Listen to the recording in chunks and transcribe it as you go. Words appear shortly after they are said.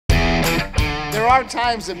There are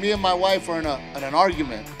times that me and my wife are in an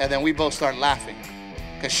argument, and then we both start laughing,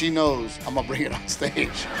 because she knows I'm gonna bring it on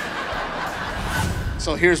stage.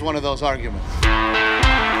 So here's one of those arguments.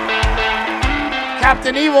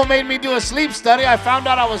 Captain Evil made me do a sleep study. I found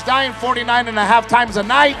out I was dying 49.5 times a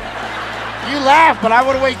night. You laugh, but I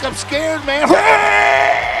would wake up scared, man.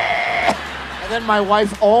 And then my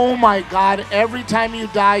wife, oh my God, every time you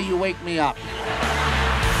die, you wake me up.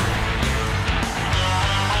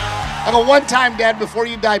 I go, one time, Dad, before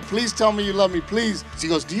you die, please tell me you love me, please. She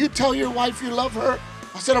goes, do you tell your wife you love her?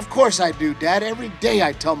 I said, of course I do, Dad. Every day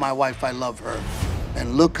I tell my wife I love her.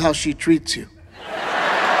 And look how she treats you.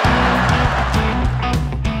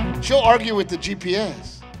 She'll argue with the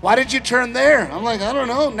GPS. Why did you turn there? I'm like, I don't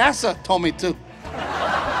know, NASA told me to.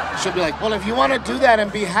 She'll be like, well, if you want to do that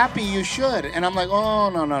and be happy, you should. And I'm like, oh,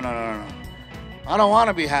 no. I don't want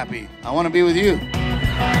to be happy. I want to be with you.